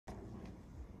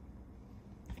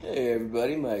Hey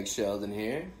everybody, Mike Sheldon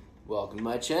here. Welcome to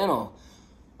my channel.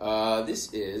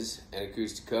 This is an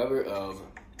acoustic cover of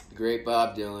the great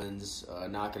Bob Dylan's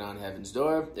Knocking on Heaven's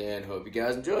Door, and hope you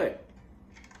guys enjoy it.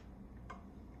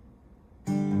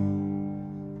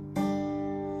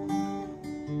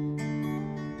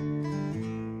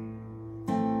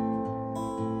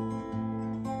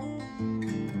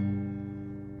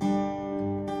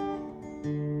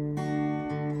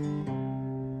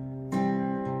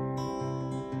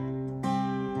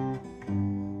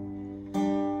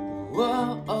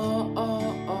 Whoa, oh,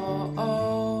 oh, oh, oh.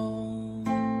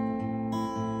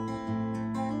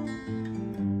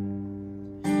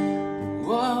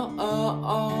 Whoa, oh,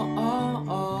 oh, oh,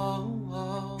 oh,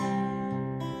 oh.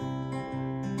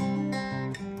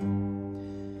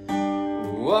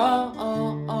 Whoa,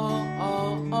 oh, oh,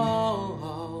 oh, oh,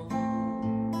 oh.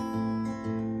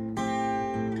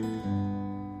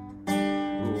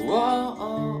 Whoa,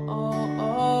 oh, oh,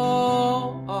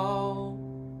 oh, oh.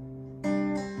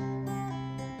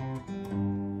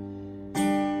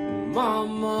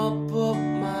 Mama put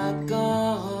my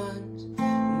guns in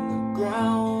the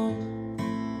ground.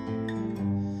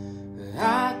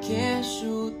 I can't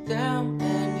shoot them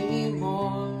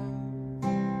anymore.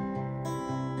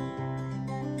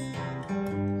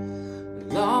 The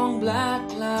long black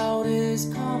cloud is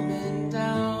coming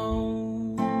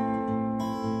down.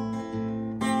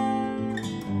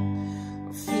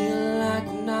 I feel like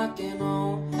I'm knocking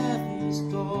on heaven's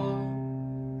door.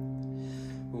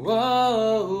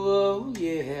 Whoa,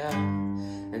 yeah,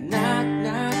 and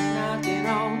knocking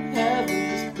on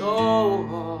heaven's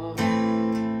door,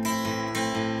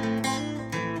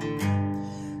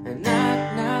 and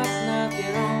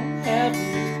knocking on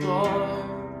heaven's door,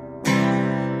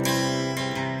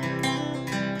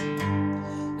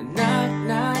 and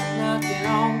knocking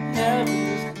on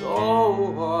heaven's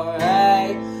door.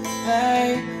 Hey,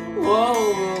 hey, whoa,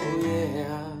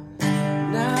 yeah,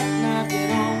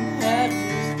 knocking on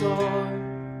heaven's door.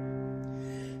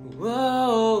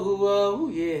 Whoa, whoa,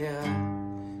 yeah.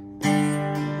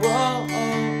 Whoa,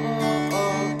 oh, oh,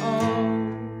 oh, oh.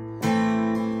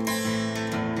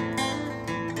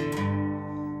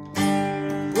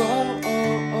 Whoa, oh,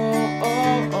 oh,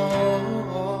 oh, oh,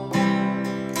 oh.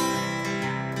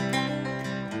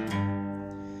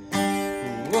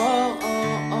 Whoa, oh,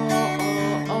 oh,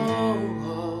 oh, oh,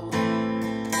 oh.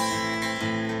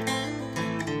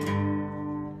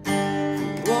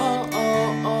 Whoa,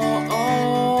 oh, oh,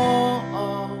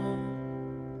 oh.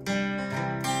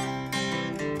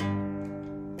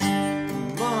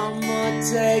 Mama,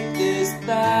 take this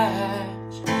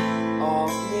badge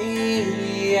off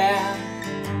me, yeah.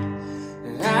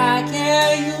 And I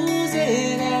can't use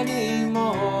it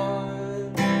anymore.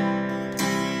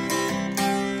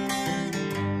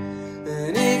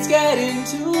 And it's getting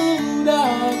too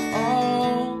dark,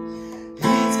 oh.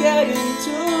 It's getting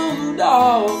too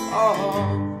dark,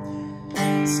 oh.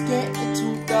 It's getting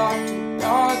too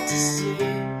dark to see.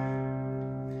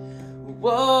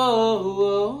 Whoa,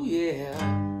 whoa, yeah.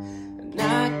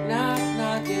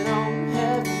 Knocking on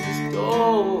heaven's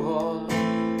door.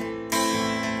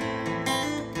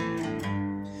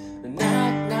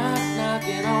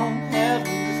 Knocking on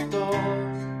heaven's door.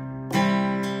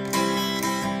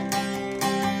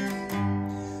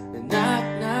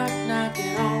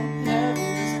 Knocking on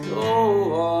heaven's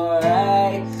door.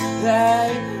 Hey, hey,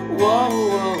 whoa,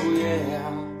 whoa,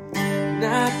 yeah.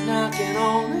 Knocking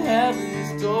on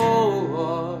heaven's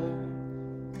door.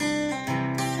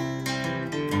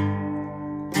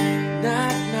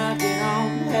 Knocking on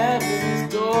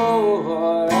heaven's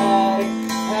door. Hey,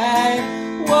 hey,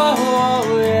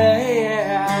 whoa, yeah,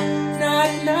 yeah.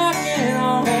 Knocking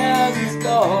on heaven's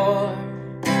door.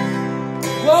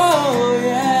 Whoa,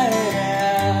 yeah,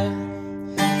 yeah.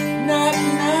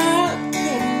 Knocking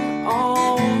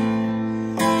on.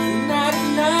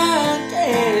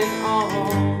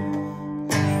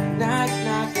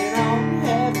 Knocking on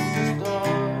heaven's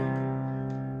door.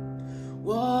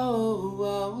 Whoa,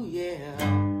 whoa, yeah.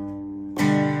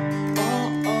 Oh,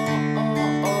 oh, oh,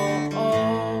 oh, oh.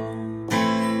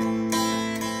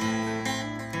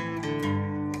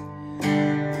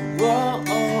 Whoa,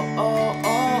 oh, oh,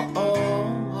 oh, oh,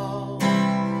 oh.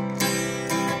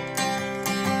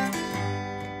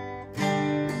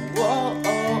 Whoa,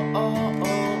 oh, oh,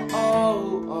 oh,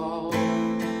 oh, oh.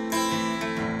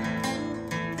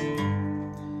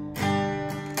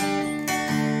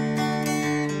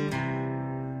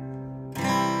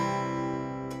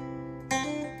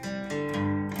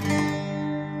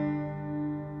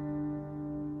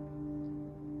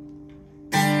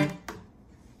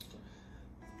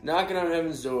 Knocking on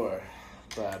Heaven's Door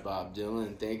by Bob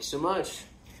Dylan. Thanks so much.